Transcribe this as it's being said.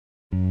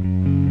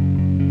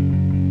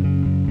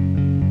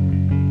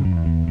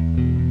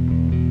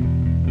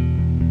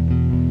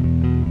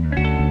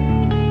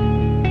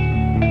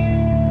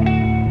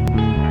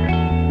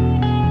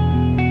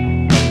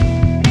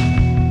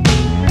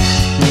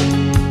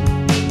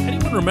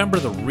remember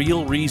the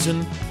real reason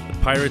the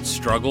Pirates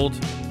struggled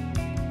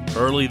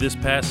early this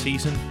past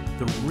season?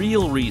 The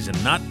real reason,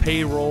 not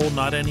payroll,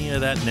 not any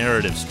of that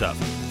narrative stuff.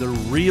 The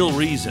real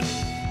reason.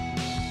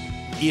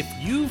 If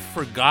you've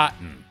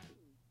forgotten,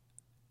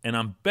 and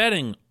I'm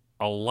betting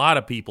a lot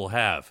of people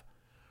have,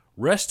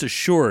 rest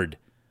assured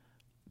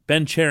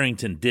Ben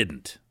Cherington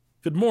didn't.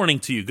 Good morning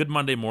to you. Good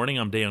Monday morning.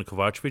 I'm Dejan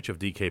Kovacevic of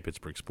DK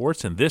Pittsburgh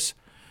Sports, and this,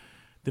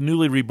 the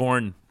newly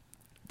reborn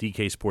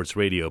DK Sports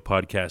Radio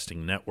podcasting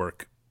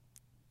network.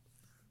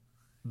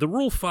 The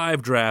Rule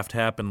 5 draft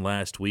happened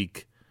last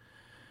week,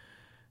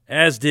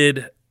 as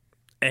did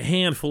a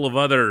handful of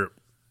other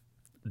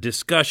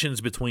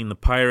discussions between the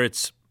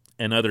Pirates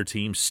and other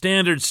teams.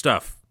 Standard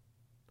stuff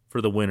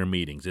for the winter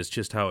meetings. It's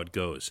just how it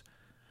goes.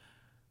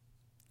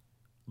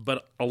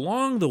 But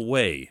along the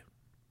way,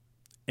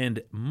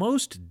 and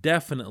most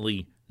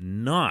definitely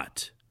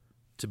not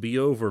to be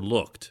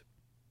overlooked,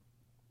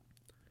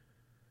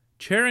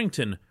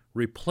 Cherington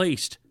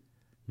replaced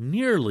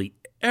nearly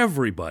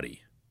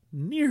everybody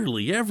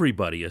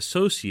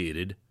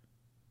associated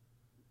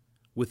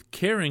with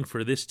caring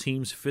for this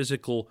team's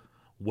physical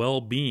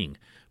well-being.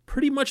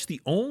 Pretty much the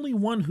only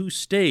one who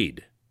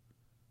stayed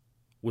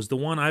was the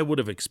one I would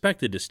have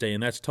expected to stay,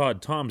 and that's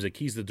Todd Tomczyk.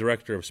 He's the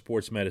director of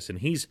sports medicine.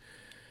 He's,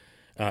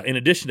 in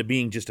addition to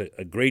being just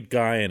a great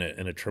guy and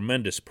a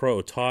tremendous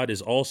pro, Todd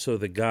is also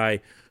the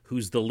guy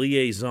who's the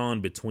liaison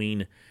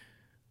between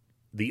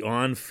the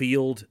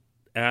on-field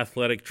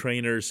athletic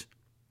trainers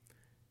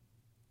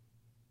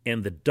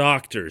and the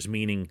doctors,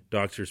 meaning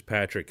Doctors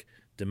Patrick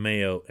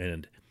DeMeo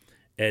and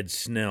Ed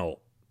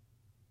Snell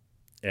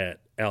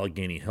at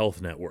Allegheny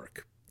Health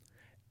Network.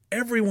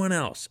 Everyone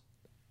else,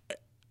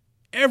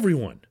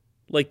 everyone,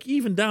 like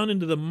even down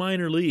into the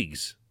minor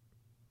leagues,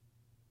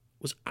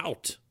 was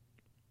out.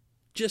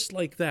 Just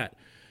like that.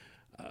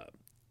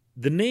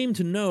 The name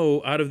to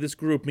know out of this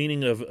group,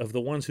 meaning of the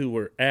ones who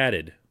were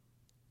added,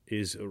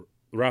 is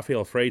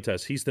Rafael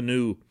Freitas. He's the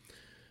new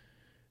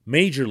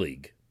Major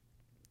League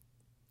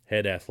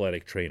head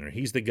athletic trainer.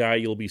 He's the guy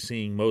you'll be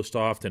seeing most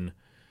often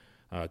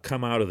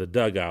come out of the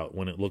dugout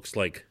when it looks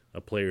like a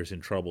player's in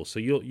trouble. So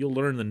you'll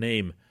learn the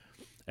name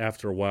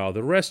after a while.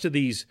 The rest of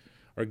these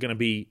are going to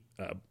be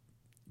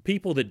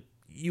people that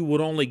you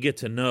would only get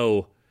to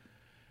know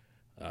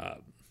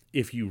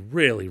if you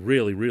really,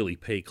 really, really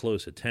pay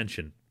close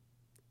attention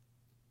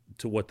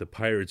to what the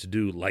Pirates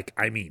do, like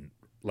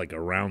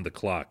around the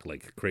clock,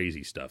 like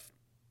crazy stuff.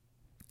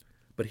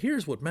 But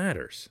here's what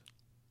matters.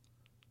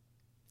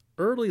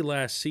 Early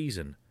last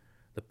season,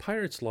 the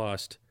Pirates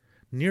lost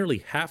nearly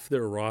half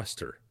their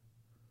roster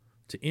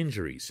to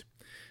injuries.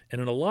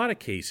 And in a lot of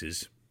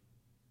cases,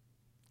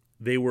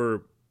 they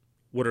were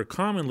what are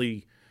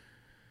commonly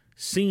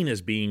seen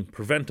as being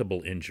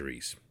preventable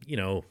injuries. You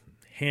know,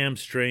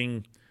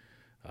 hamstring,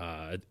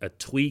 a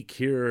tweak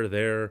here or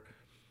there.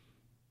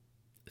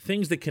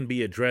 Things that can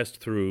be addressed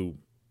through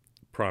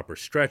proper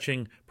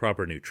stretching,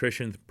 proper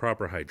nutrition,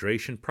 proper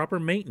hydration, proper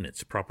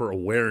maintenance, proper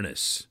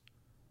awareness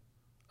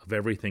of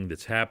everything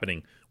that's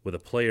happening with a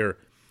player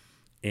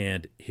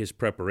and his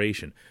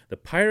preparation. The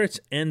Pirates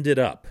ended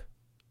up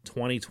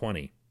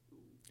 2020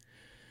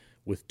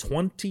 with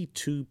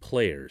 22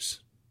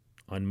 players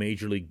on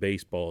Major League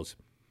Baseball's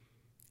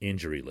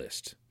injury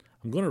list.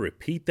 I'm going to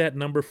repeat that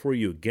number for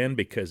you again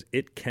because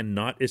it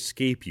cannot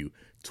escape you.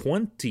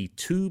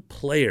 22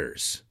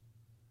 players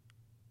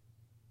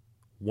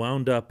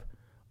wound up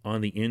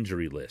on the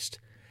injury list.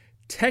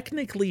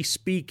 Technically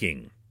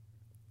speaking,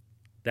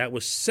 that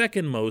was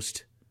second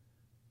most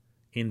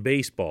in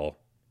baseball,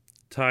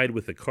 tied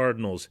with the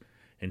Cardinals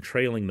and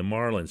trailing the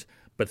Marlins.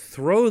 But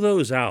throw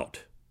those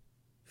out.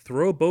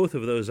 Throw both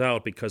of those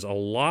out because a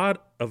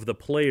lot of the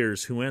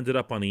players who ended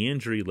up on the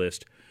injury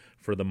list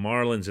for the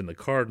Marlins and the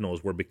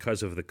Cardinals were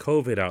because of the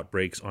COVID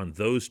outbreaks on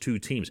those two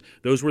teams.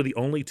 Those were the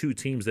only two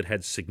teams that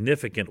had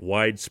significant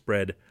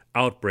widespread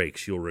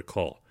outbreaks, you'll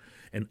recall.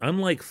 And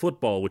unlike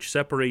football, which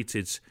separates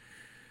its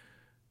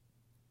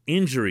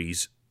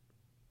injuries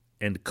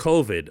and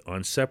COVID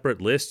on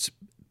separate lists,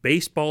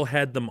 baseball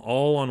had them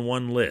all on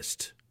one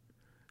list.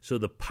 So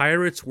the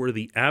Pirates were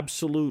the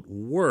absolute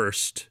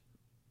worst.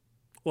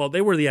 Well,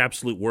 they were the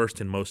absolute worst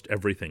in most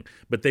everything,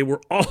 but they were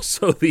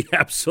also the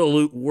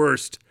absolute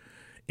worst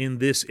in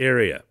this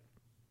area.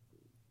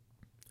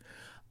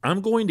 I'm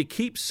going to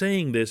keep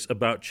saying this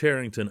about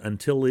Cherington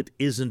until it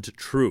isn't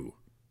true.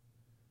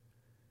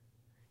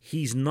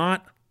 He's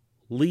not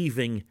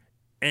leaving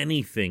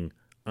anything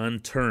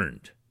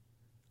unturned.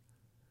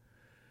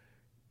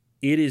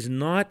 It is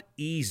not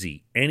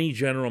easy, any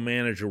general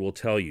manager will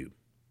tell you,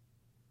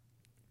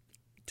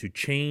 to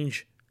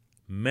change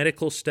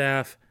medical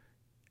staff,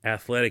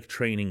 athletic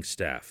training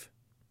staff,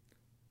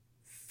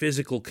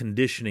 physical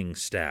conditioning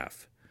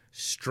staff,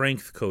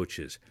 strength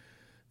coaches.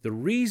 The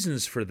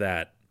reasons for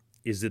that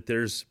is that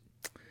there's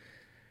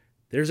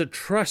a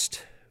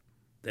trust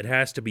that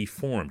has to be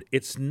formed.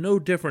 It's no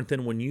different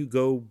than when you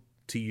go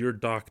to your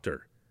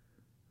doctor.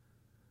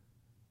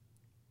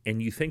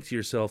 and you think to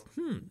yourself,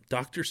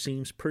 doctor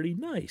seems pretty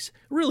nice. It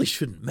really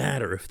shouldn't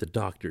matter if the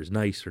doctor's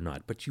nice or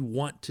not, but you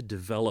want to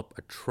develop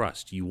a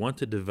trust. You want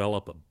to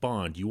develop a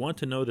bond. You want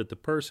to know that the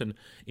person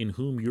in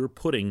whom you're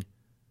putting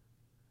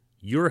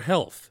your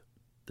health,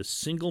 the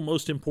single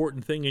most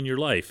important thing in your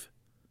life,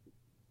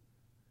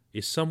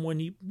 is someone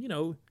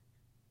you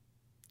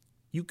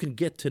can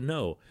get to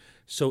know.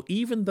 So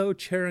even though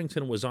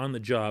Cherington was on the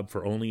job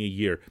for only a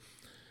year,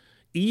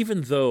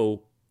 even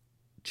though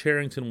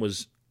Cherington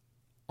was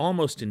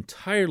almost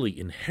entirely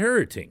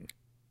inheriting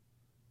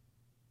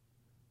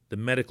the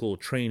medical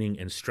training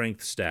and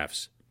strength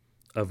staffs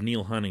of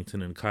Neil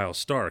Huntington and Kyle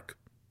Stark,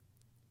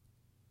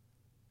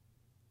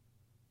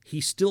 he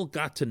still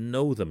got to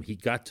know them. He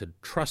got to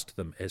trust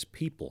them as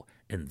people.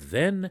 And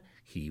then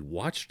he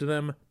watched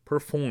them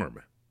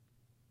perform.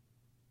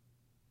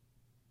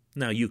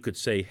 Now, you could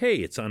say, hey,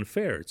 it's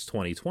unfair. It's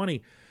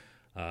 2020.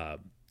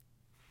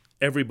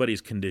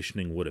 Everybody's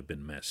conditioning would have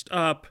been messed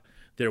up.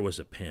 There was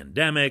a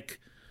pandemic.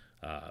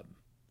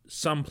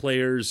 Some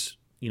players,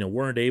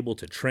 weren't able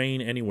to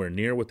train anywhere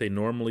near what they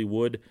normally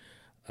would.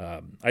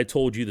 I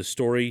told you the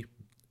story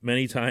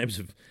many times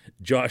of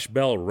Josh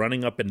Bell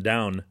running up and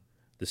down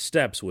the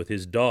steps with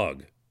his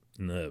dog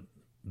in the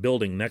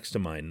building next to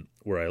mine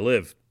where I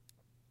live.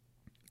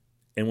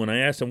 And when I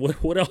asked him,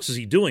 what else is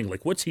he doing?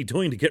 Like, what's he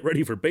doing to get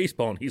ready for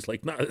baseball? And he's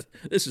like, no,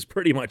 this is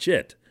pretty much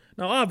it.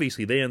 Now,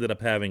 obviously, they ended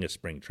up having a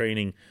spring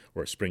training,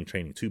 or a spring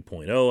training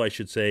 2.0, I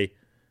should say.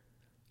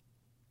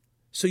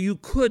 So you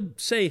could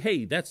say,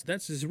 hey, that's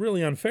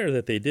really unfair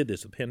that they did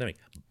this with the pandemic.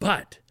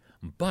 But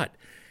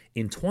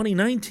in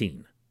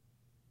 2019,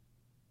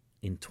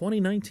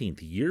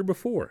 the year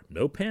before,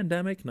 no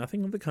pandemic,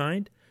 nothing of the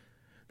kind,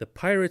 the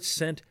Pirates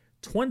sent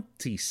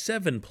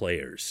 27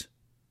 players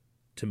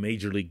to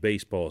Major League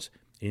Baseball's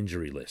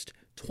injury list.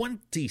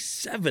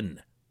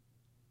 27!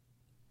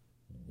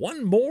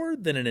 One more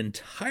than an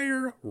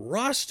entire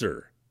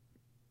roster.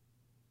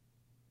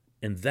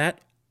 And that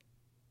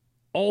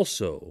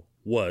also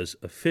was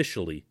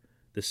officially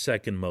the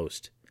second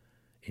most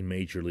in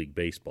Major League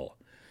Baseball.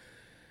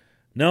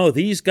 No,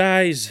 these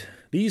guys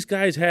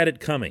had it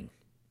coming.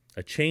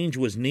 A change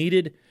was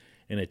needed,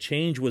 and a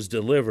change was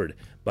delivered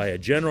by a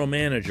general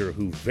manager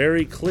who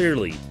very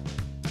clearly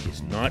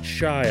is not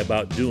shy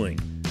about doing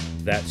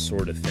that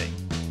sort of thing.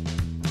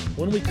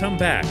 When we come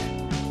back,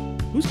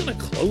 who's going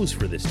to close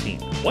for this team?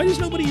 Why does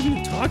nobody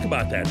even talk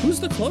about that? Who's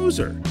the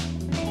closer?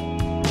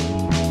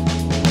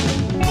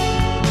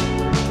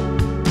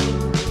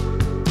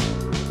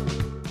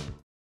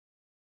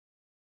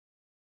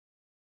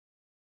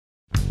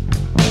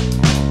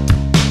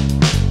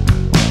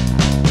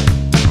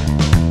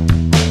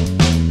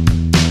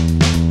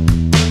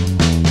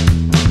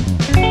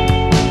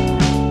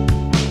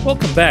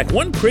 Welcome back.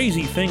 One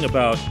crazy thing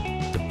about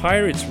the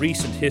Pirates'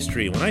 recent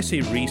history, when I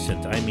say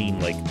recent, I mean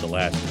like the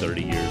last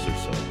 30 years or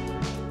so,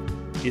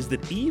 is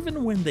that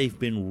even when they've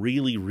been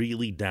really,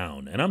 really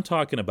down, and I'm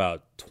talking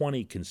about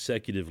 20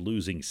 consecutive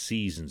losing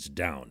seasons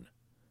down,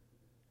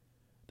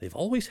 they've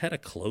always had a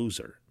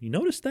closer. You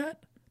notice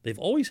that? They've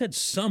always had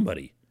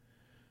somebody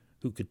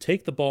who could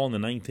take the ball in the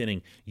ninth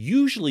inning,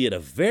 usually at a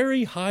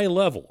very high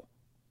level,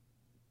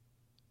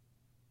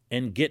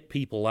 and get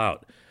people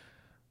out.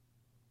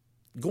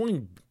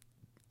 Going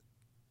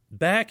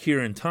back here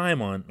in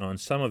time on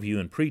some of you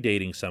and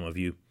predating some of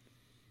you,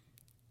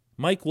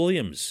 Mike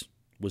Williams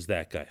was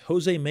that guy.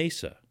 Jose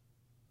Mesa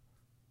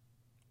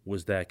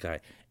was that guy.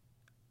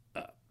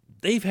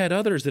 They've had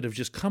others that have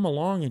just come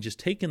along and just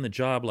taken the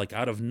job like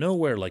out of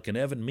nowhere, like an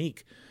Evan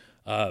Meek.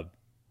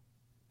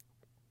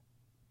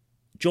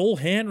 Joel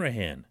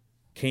Hanrahan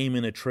came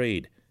in a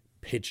trade,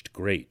 pitched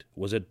great,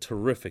 was a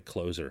terrific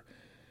closer.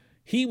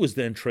 He was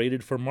then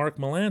traded for Mark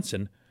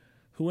Melancon,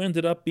 who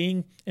ended up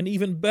being an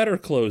even better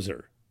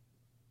closer.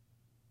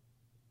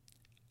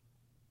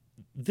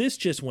 This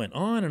just went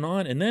on,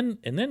 and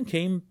then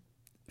came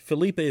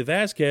Felipe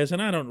Vasquez,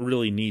 and I don't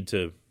really need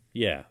to,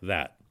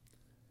 that.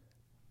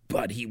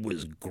 But he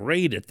was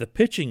great at the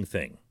pitching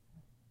thing.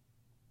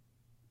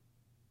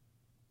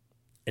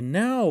 And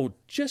now,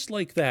 just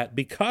like that,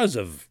 because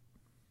of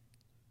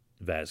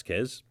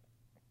Vasquez,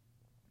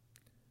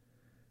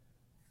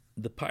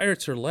 the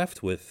Pirates are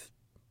left with,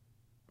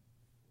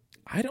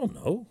 I don't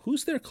know,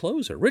 who's their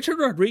closer? Richard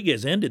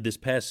Rodriguez ended this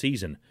past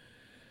season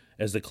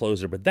as the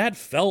closer, but that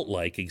felt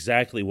like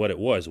exactly what it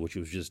was, which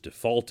was just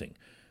defaulting.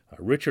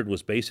 Richard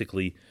was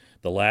basically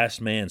the last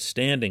man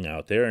standing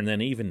out there, and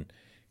then even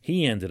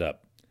he ended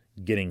up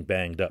getting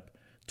banged up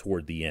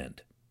toward the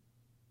end.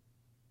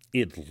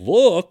 It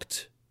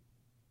looked,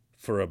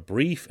 for a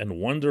brief and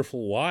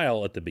wonderful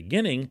while at the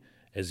beginning,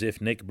 as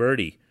if Nick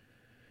Burdi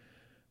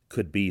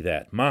could be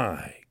that.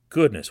 My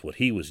goodness, what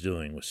he was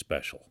doing was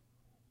special.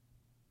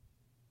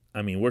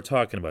 I mean, we're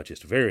talking about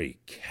just very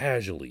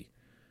casually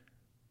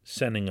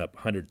sending up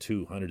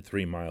 102,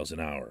 103 miles an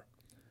hour,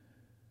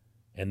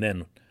 and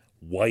then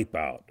wipe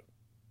out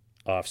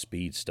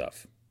off-speed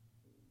stuff.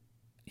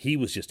 He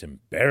was just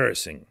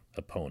embarrassing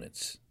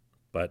opponents.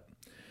 But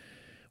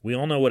we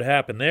all know what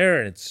happened there,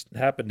 and it's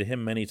happened to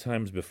him many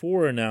times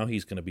before, and now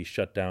he's going to be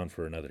shut down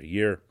for another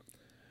year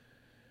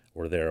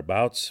or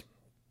thereabouts.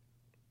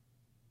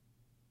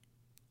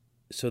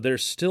 So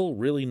there's still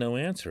really no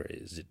answer.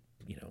 Is it,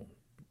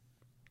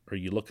 are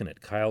you looking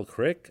at Kyle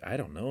Crick? I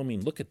don't know. I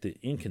mean, look at the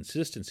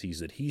inconsistencies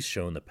that he's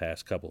shown the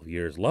past couple of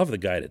years. Love the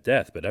guy to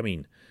death, but I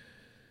mean,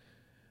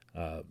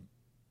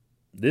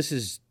 this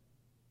is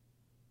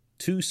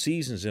 2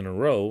 seasons in a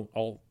row,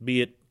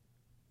 albeit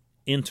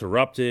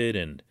interrupted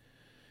and,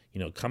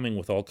 coming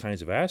with all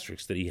kinds of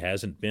asterisks, that he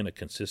hasn't been a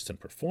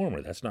consistent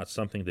performer. That's not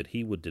something that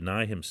he would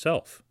deny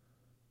himself.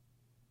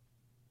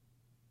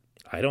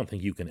 I don't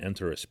think you can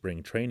enter a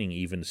spring training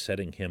even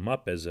setting him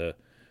up as a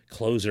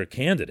closer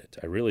candidate.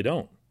 I really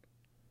don't.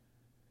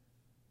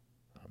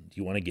 Do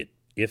you want to get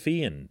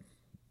iffy and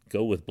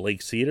go with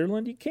Blake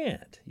Cederland? You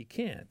can't.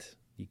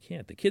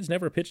 The kid's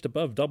never pitched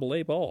above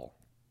Double-A ball.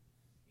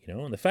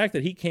 And the fact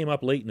that he came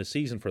up late in the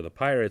season for the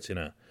Pirates in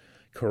a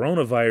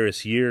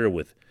coronavirus year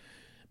with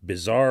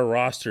bizarre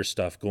roster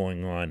stuff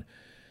going on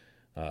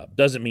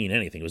doesn't mean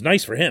anything. It was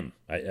nice for him,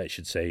 I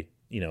should say.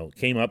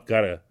 Came up,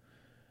 got a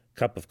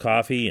cup of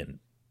coffee, and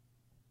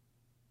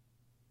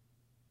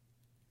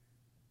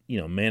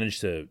managed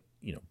to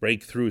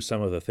break through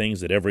some of the things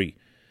that every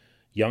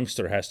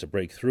youngster has to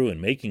break through in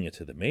making it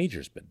to the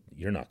majors. But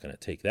you're not going to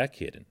take that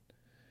kid and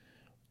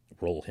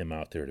roll him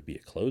out there to be a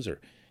closer.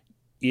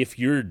 If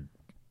you're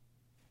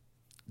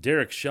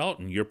Derek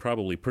Shelton, you're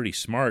probably pretty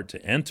smart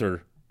to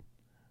enter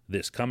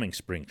this coming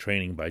spring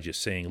training by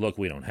just saying, look,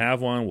 we don't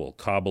have one, we'll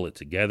cobble it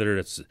together.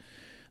 That's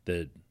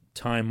the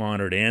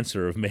time-honored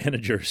answer of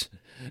managers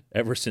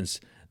ever since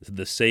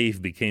the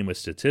save became a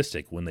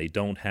statistic, when they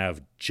don't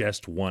have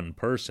just one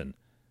person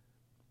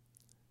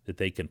that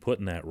they can put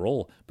in that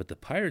role. But the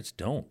Pirates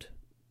don't.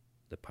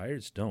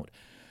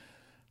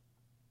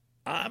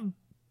 I'm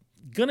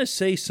going to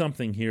say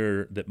something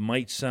here that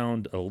might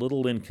sound a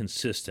little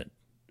inconsistent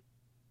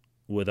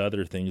with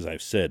other things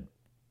I've said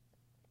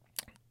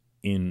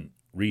in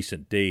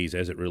recent days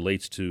as it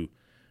relates to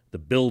the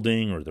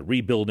building or the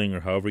rebuilding,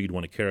 or however you'd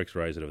want to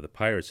characterize it, of the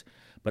Pirates.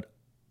 But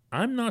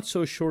I'm not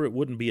so sure it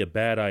wouldn't be a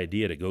bad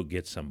idea to go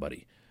get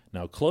somebody.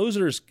 Now,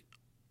 closers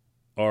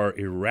are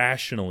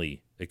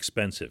irrationally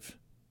expensive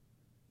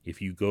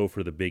if you go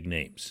for the big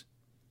names.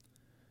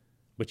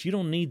 But you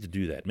don't need to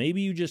do that.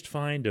 Maybe you just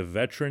find a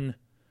veteran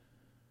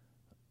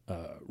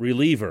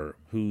reliever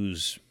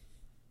who's,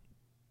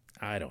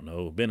 I don't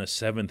know, been a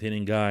 7th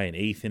inning guy, an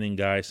 8th inning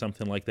guy,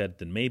 something like that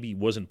maybe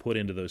wasn't put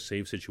into those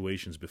save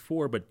situations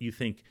before, but you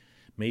think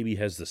maybe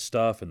has the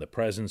stuff and the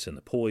presence and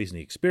the poise and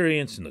the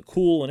experience and the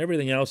cool and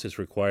everything else that's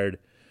required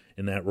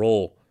in that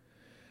role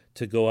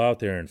to go out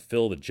there and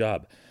fill the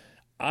job.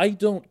 I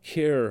don't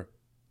care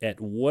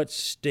at what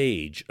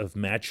stage of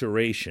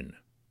maturation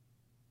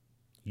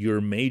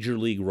your major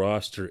league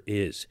roster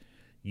is.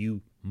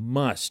 You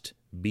must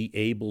be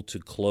able to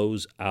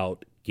close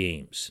out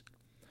games.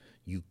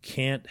 You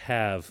can't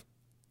have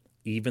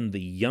even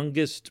the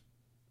youngest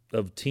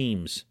of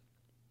teams,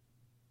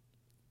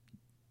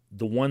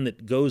 the one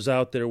that goes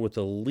out there with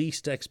the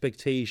least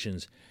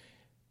expectations,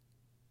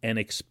 and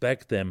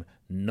expect them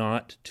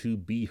not to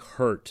be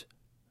hurt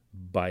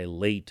by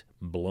late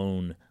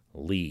blown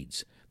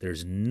leads.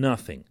 There's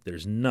nothing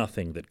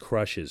that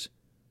crushes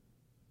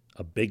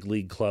a big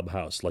league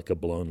clubhouse like a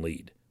blown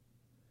lead.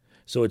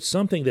 So it's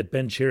something that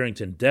Ben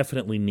Cherington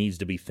definitely needs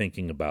to be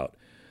thinking about.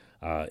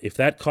 If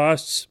that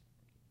costs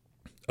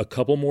a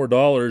couple more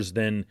dollars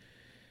than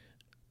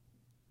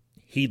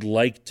he'd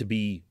like to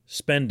be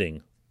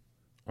spending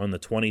on the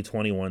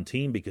 2021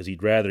 team, because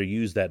he'd rather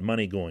use that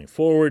money going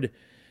forward,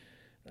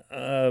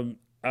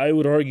 I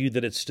would argue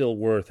that it's still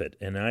worth it.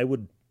 And I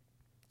would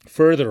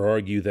further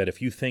argue that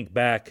if you think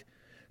back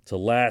to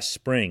last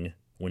spring,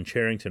 when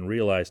Cherington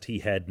realized he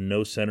had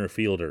no center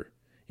fielder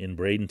in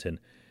Bradenton,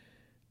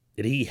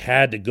 that he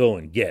had to go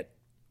and get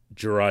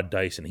Jarrod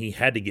Dyson. He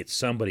had to get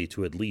somebody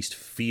to at least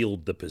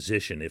field the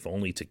position, if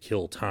only to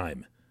kill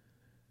time.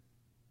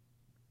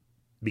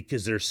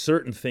 Because there's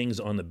certain things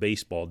on the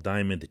baseball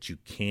diamond that you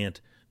can't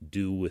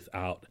do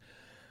without.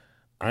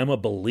 I'm a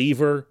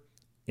believer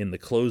in the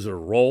closer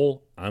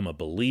role. I'm a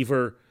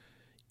believer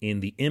in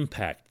the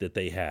impact that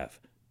they have,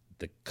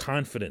 the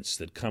confidence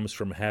that comes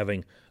from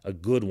having a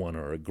good one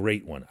or a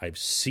great one. I've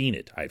seen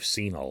it. I've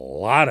seen a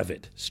lot of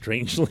it,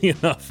 strangely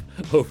enough,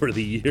 over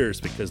the years,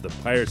 because the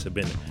Pirates have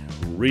been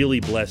really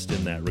blessed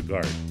in that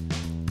regard.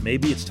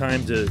 Maybe it's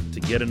time to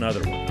get another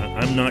one.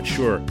 I'm not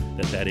sure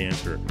that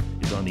answer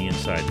is on the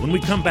inside. When we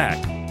come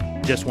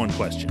back, just one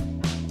question.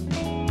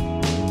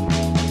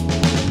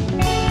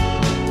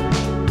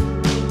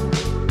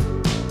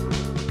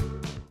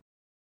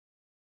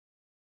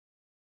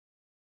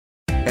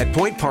 At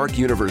Point Park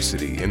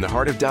University in the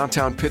heart of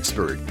downtown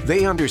Pittsburgh,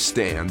 they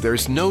understand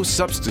there's no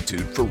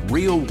substitute for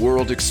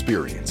real-world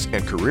experience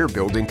and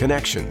career-building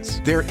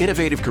connections. Their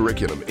innovative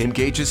curriculum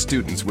engages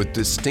students with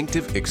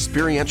distinctive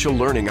experiential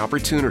learning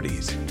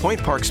opportunities.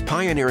 Point Park's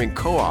pioneering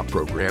co-op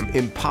program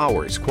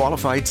empowers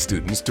qualified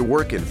students to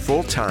work in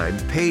full-time,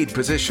 paid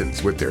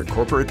positions with their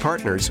corporate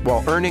partners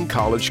while earning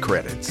college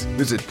credits.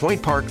 Visit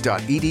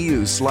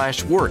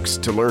pointpark.edu/works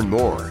to learn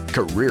more.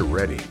 Career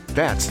ready.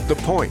 That's the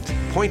point.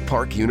 Point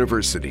Park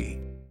University.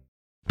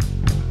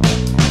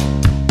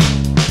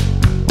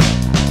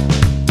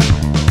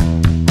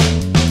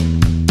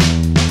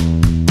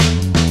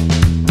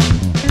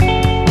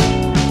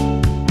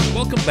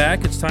 Welcome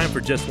back. It's time for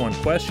Just One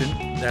Question.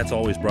 That's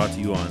always brought to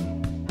you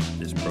on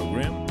this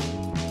program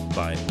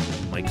by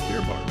Mike's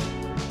Beer Bar,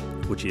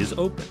 which is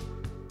open,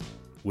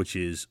 which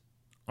is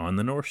on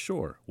the North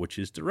Shore, which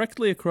is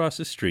directly across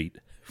the street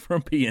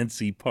from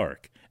PNC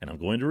Park. And I'm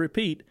going to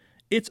repeat,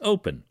 it's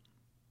open.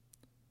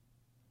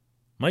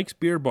 Mike's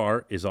Beer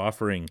Bar is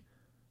offering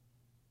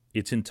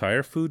its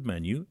entire food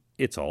menu.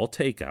 It's all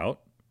takeout.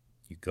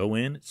 You go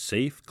in, it's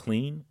safe,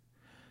 clean,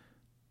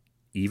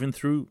 even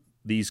through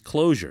these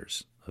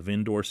closures of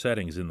indoor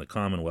settings in the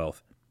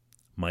Commonwealth.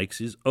 Mike's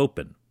is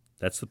open.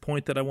 That's the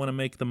point that I want to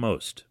make the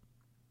most.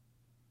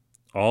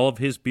 All of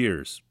his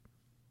beers,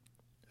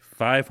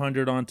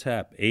 500 on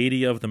tap,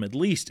 80 of them, at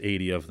least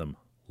 80 of them,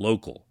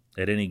 local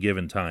at any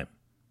given time.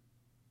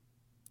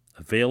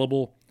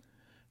 Available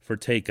for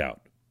takeout.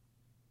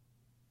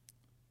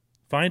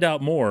 Find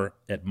out more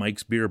at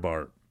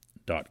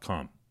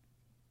mikesbeerbar.com.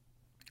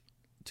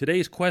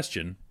 Today's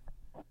question,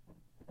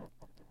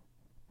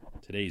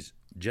 today's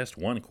Just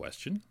One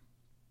Question,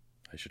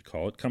 I should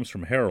call it, comes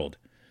from Harold,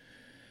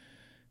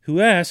 who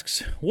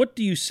asks, what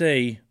do you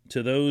say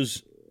to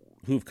those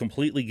who've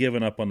completely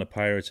given up on the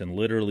Pirates and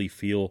literally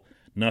feel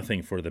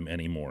nothing for them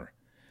anymore?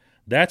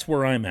 That's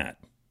where I'm at.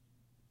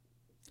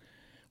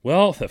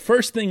 Well, the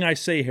first thing I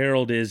say,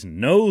 Harold, is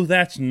no,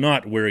 that's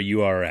not where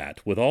you are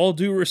at. With all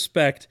due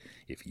respect,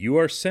 if you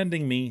are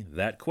sending me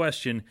that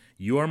question,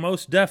 you are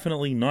most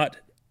definitely not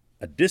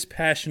a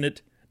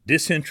dispassionate,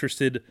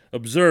 disinterested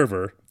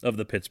observer of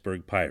the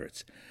Pittsburgh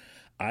Pirates.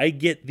 I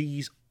get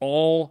these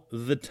all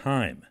the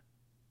time.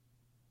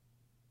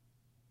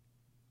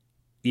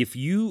 If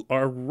you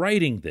are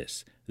writing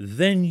this,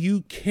 then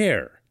you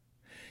care.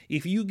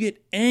 If you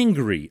get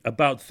angry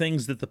about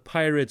things that the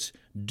Pirates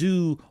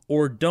do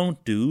or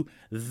don't do,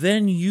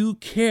 then you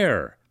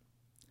care.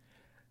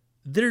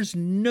 There's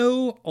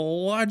no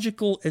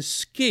logical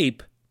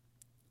escape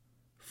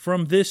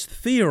from this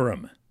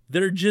theorem.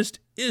 There just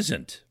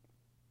isn't.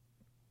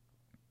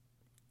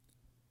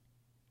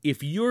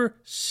 If you're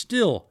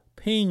still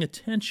paying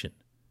attention,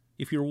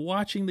 if you're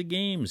watching the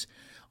games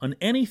on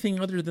anything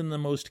other than the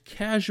most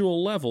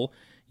casual level,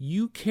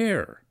 you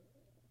care.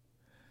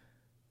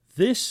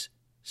 This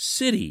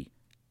city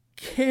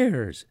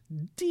cares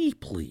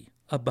deeply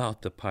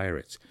about the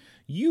Pirates.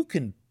 You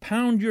can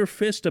pound your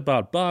fist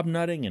about Bob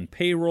Nutting and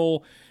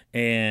payroll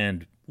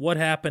and what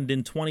happened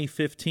in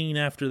 2015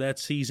 after that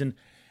season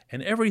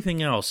and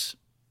everything else.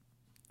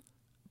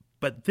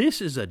 But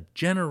this is a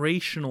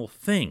generational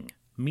thing,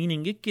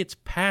 meaning it gets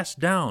passed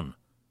down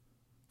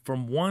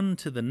from one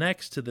to the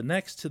next, to the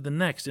next, to the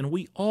next, and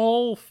we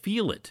all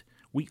feel it.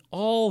 We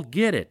all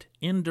get it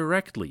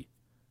indirectly.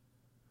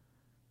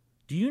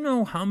 Do you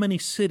know how many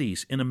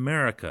cities in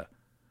America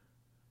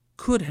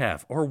could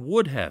have or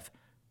would have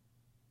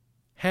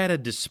had a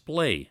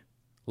display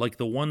like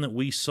the one that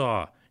we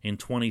saw in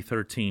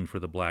 2013 for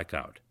the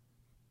blackout?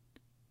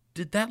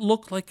 Did that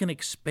look like an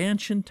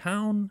expansion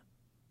town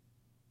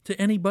to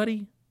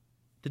anybody?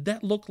 Did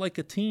that look like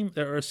a team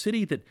or a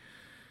city that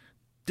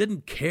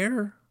didn't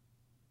care?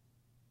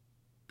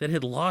 That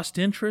had lost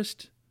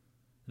interest?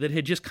 That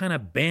had just kind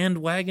of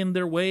bandwagoned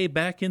their way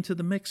back into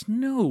the mix?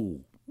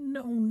 No.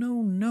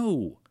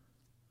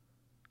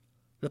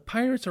 The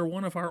Pirates are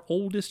one of our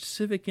oldest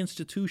civic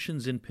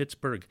institutions in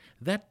Pittsburgh.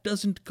 That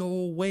doesn't go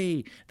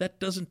away. That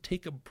doesn't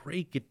take a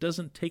break. It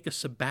doesn't take a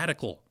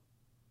sabbatical.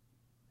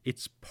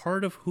 It's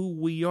part of who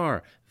we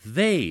are.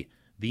 The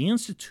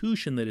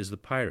institution that is the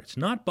Pirates,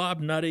 not Bob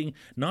Nutting,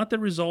 not the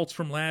results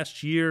from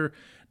last year,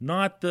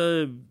 not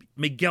the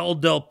Miguel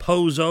Del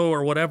Pozo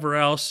or whatever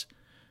else.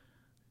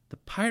 The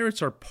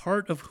Pirates are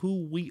part of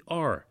who we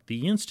are.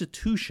 The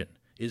institution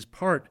is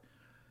part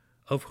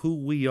of who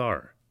we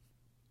are.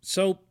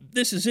 So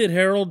this is it,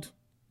 Harold.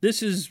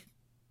 This is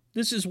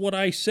what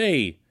I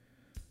say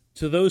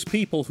to those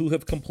people who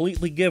have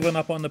completely given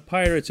up on the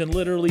Pirates and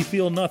literally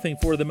feel nothing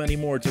for them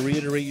anymore. To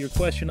reiterate your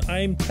question,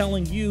 I'm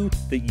telling you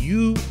that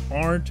you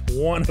aren't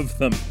one of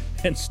them,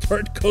 and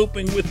start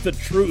coping with the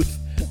truth,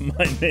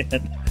 my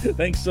man.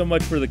 Thanks so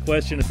much for the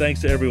question, and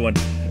thanks to everyone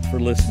for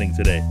listening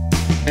today.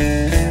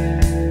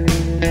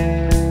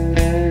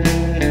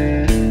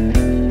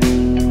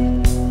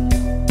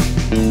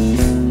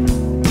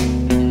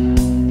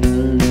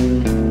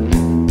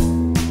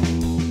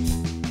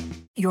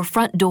 Your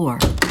front door,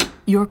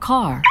 your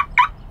car,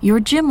 your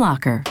gym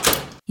locker,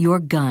 your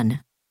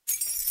gun.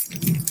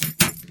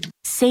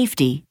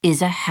 Safety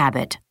is a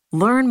habit.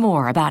 Learn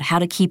more about how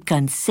to keep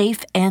guns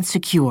safe and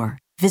secure.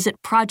 Visit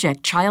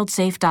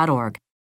ProjectChildSafe.org.